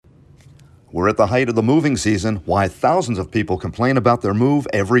We're at the height of the moving season, why thousands of people complain about their move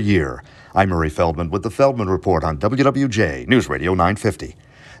every year. I'm Murray Feldman with the Feldman Report on WWJ News Radio 950.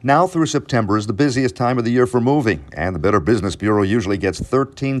 Now through September is the busiest time of the year for moving, and the Better Business Bureau usually gets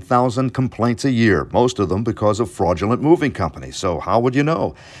 13,000 complaints a year, most of them because of fraudulent moving companies. So how would you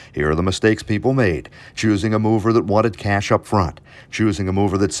know? Here are the mistakes people made. Choosing a mover that wanted cash up front. Choosing a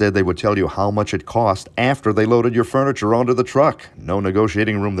mover that said they would tell you how much it cost after they loaded your furniture onto the truck. No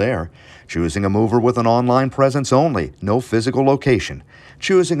negotiating room there. Choosing a mover with an online presence only, no physical location.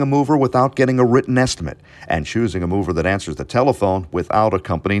 Choosing a mover without getting a written estimate. And choosing a mover that answers the telephone without a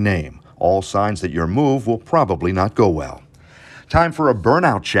company name. All signs that your move will probably not go well. Time for a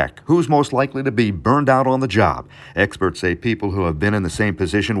burnout check. Who's most likely to be burned out on the job? Experts say people who have been in the same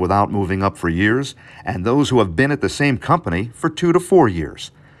position without moving up for years, and those who have been at the same company for 2 to 4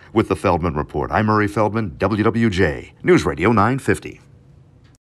 years. With the Feldman Report, I'm Murray Feldman, WWJ News Radio 950.